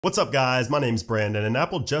What's up guys, my name's Brandon and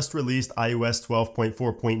Apple just released iOS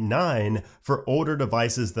 12.4.9 for older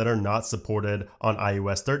devices that are not supported on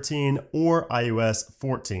iOS 13 or iOS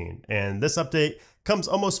 14. And this update comes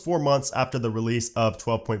almost 4 months after the release of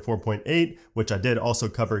 12.4.8, which I did also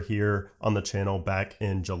cover here on the channel back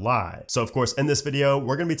in July. So of course, in this video,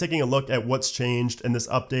 we're gonna be taking a look at what's changed in this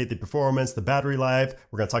update, the performance, the battery life.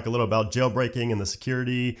 We're gonna talk a little about jailbreaking and the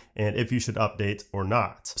security and if you should update or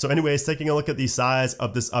not. So anyways, taking a look at the size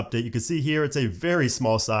of this update, you can see here it's a very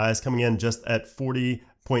small size coming in just at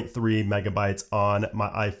 40.3 megabytes on my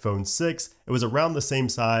iPhone 6. It was around the same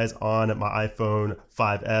size on my iPhone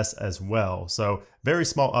 5S as well. So very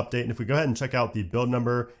small update. And if we go ahead and check out the build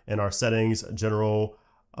number in our settings, general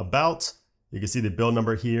about, you can see the build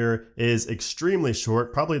number here is extremely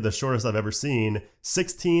short, probably the shortest I've ever seen,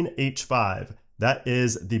 16H5. That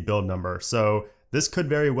is the build number. So this could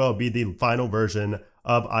very well be the final version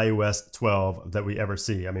of iOS 12 that we ever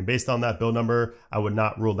see. I mean, based on that build number, I would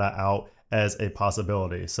not rule that out as a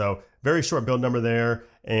possibility. So very short build number there.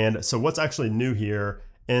 And so what's actually new here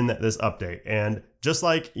in this update? And just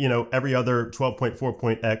like, every other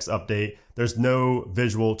 12.4.x update, there's no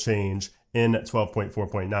visual change in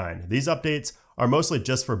 12.4.9. These updates are mostly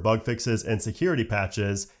just for bug fixes and security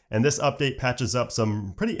patches. And this update patches up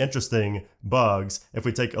some pretty interesting bugs. If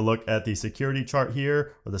we take a look at the security chart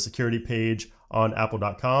here, or the security page on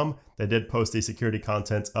apple.com, they did post the security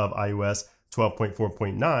content of iOS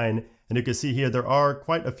 12.4.9. And you can see here, there are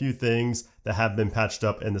quite a few things that have been patched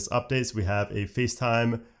up in this update. So we have a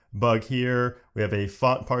FaceTime bug here. We have a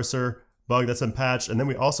font parser bug that's been patched. And then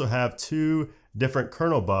we also have 2 different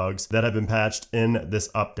kernel bugs that have been patched in this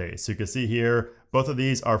update. So you can see here, both of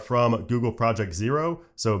these are from Google Project Zero.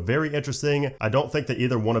 So very interesting. I don't think that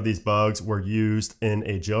either one of these bugs were used in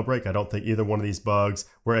a jailbreak. I don't think either one of these bugs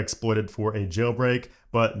were exploited for a jailbreak,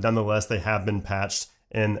 but nonetheless, they have been patched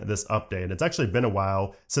in this update. It's actually been a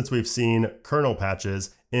while since we've seen kernel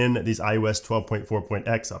patches in these iOS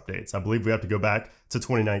 12.4.x updates. I believe we have to go back to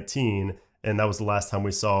 2019, and that was the last time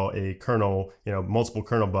we saw a kernel, multiple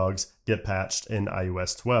kernel bugs get patched in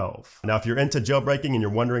iOS 12. Now, if you're into jailbreaking and you're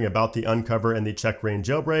wondering about the uncover and the check rain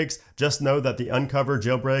jailbreaks, just know that the uncover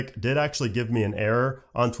jailbreak did actually give me an error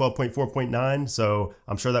on 12.4.9. So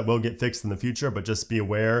I'm sure that will get fixed in the future, but just be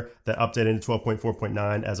aware that updating to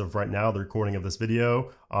 12.4.9 as of right now, the recording of this video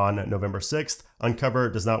on November 6th, uncover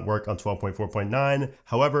does not work on 12.4.9.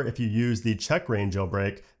 However, if you use the check rain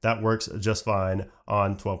jailbreak, that works just fine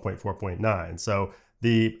on 12.4.9. So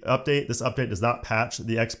this update does not patch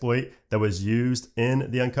the exploit that was used in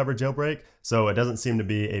the uncovered jailbreak, so it doesn't seem to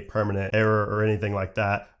be a permanent error or anything like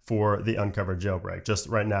that for the uncovered jailbreak. Just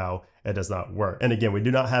right now, it does not work. And again, we do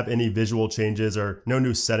not have any visual changes or no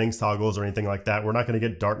new settings toggles or anything like that. We're not going to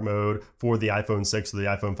get dark mode for the iPhone 6 or the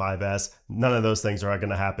iPhone 5S. None of those things are going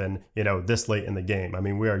to happen, this late in the game. I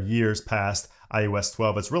mean, we are years past iOS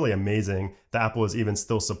 12. It's really amazing that Apple is even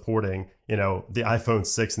still supporting, the iPhone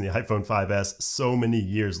 6 and the iPhone 5S so many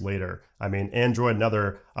years later. I mean, Android and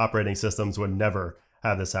other operating systems would never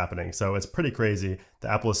have this happening. So it's pretty crazy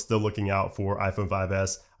that Apple is still looking out for iPhone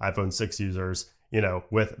 5S, iPhone 6 users,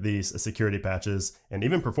 with these security patches and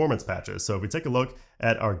even performance patches. So if we take a look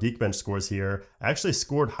at our Geekbench scores here, I actually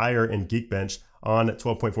scored higher in Geekbench on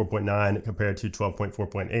 12.4.9 compared to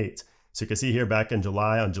 12.4.8. So you can see here back in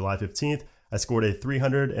July, on July 15th, I scored a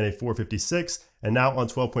 300 and a 456, and now on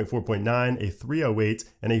 12.4.9, a 308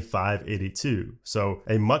 and a 582. So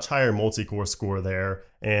a much higher multi-core score there.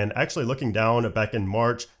 And actually looking down back in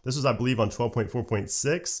March, this was, I believe, on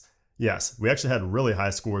 12.4.6. Yes, we actually had really high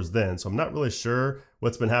scores then. So I'm not really sure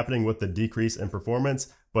what's been happening with the decrease in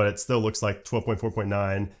performance, but it still looks like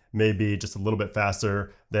 12.4.9 may be just a little bit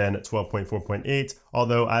faster than 12.4.8,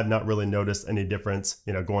 although I've not really noticed any difference,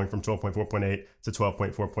 going from 12.4.8 to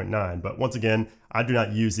 12.4.9. But once again, I do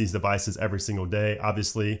not use these devices every single day.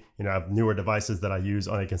 Obviously, I have newer devices that I use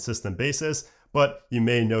on a consistent basis, but you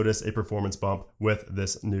may notice a performance bump with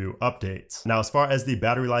this new update. Now, as far as the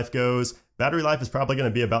battery life goes, battery life is probably going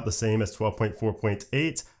to be about the same as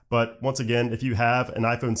 12.4.8. But once again, if you have an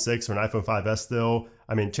iPhone 6 or an iPhone 5S still,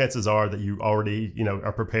 I mean, chances are that you already,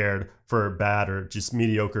 are prepared for bad or just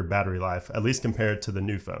mediocre battery life, at least compared to the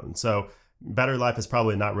new phone. So battery life is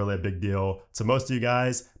probably not really a big deal to most of you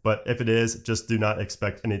guys, but if it is, just do not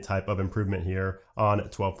expect any type of improvement here on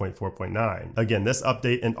 12.4.9. Again, this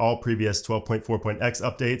update and all previous 12.4.x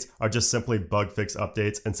updates are just simply bug fix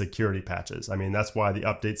updates and security patches. I mean, that's why the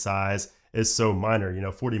update size is so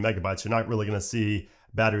minor. 40 megabytes, you're not really going to see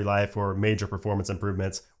battery life or major performance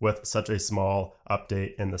improvements with such a small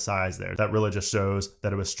update in the size there. That really just shows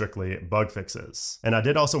that it was strictly bug fixes. And I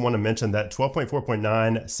did also want to mention that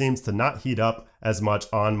 12.4.9 seems to not heat up as much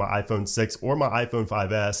on my iPhone 6 or my iPhone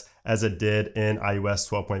 5S as it did in iOS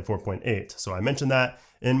 12.4.8. So I mentioned that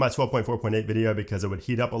in my 12.4.8 video because it would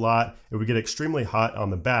heat up a lot. It would get extremely hot on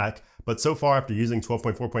the back. But so far after using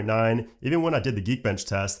 12.4.9, even when I did the Geekbench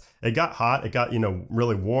test, it got hot, it got,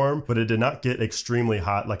 really warm, but it did not get extremely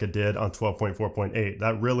hot like it did on 12.4.8.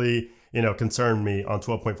 That really, concerned me on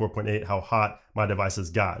 12.4.8 how hot my devices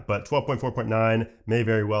got. But 12.4.9 may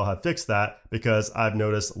very well have fixed that because I've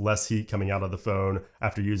noticed less heat coming out of the phone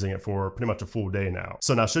after using it for pretty much a full day now.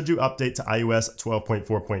 So now should you update to iOS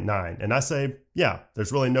 12.4.9? And I say, yeah,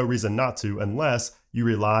 there's really no reason not to unless you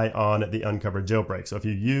rely on the uncovered jailbreak. So if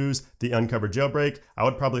you use the uncovered jailbreak, I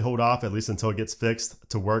would probably hold off at least until it gets fixed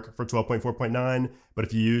to work for 12.4.9. But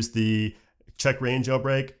if you use the check range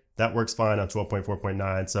jailbreak, that works fine on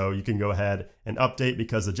 12.4.9, so you can go ahead and update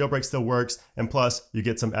because the jailbreak still works, and plus you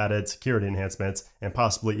get some added security enhancements and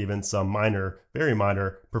possibly even some minor, very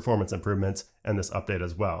minor performance improvements in this update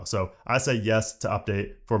as well. So I say yes to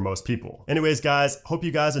update for most people. Anyways, guys, hope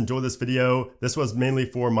you guys enjoyed this video. This was mainly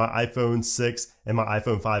for my iPhone 6 and my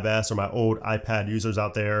iPhone 5S or my old iPad users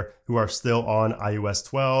out there who are still on iOS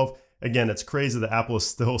 12. Again, it's crazy that Apple is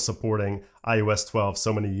still supporting iOS 12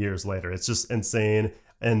 so many years later. It's just insane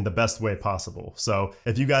in the best way possible. So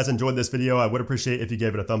if you guys enjoyed this video, I would appreciate if you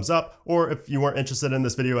gave it a thumbs up, or if you weren't interested in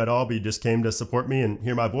this video at all, but you just came to support me and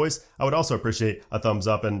hear my voice, I would also appreciate a thumbs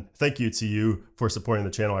up, and thank you to you for supporting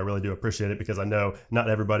the channel. I really do appreciate it because I know not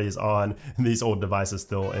everybody is on these old devices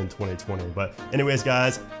still in 2020. But anyways,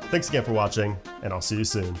 guys, thanks again for watching, and I'll see you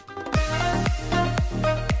soon.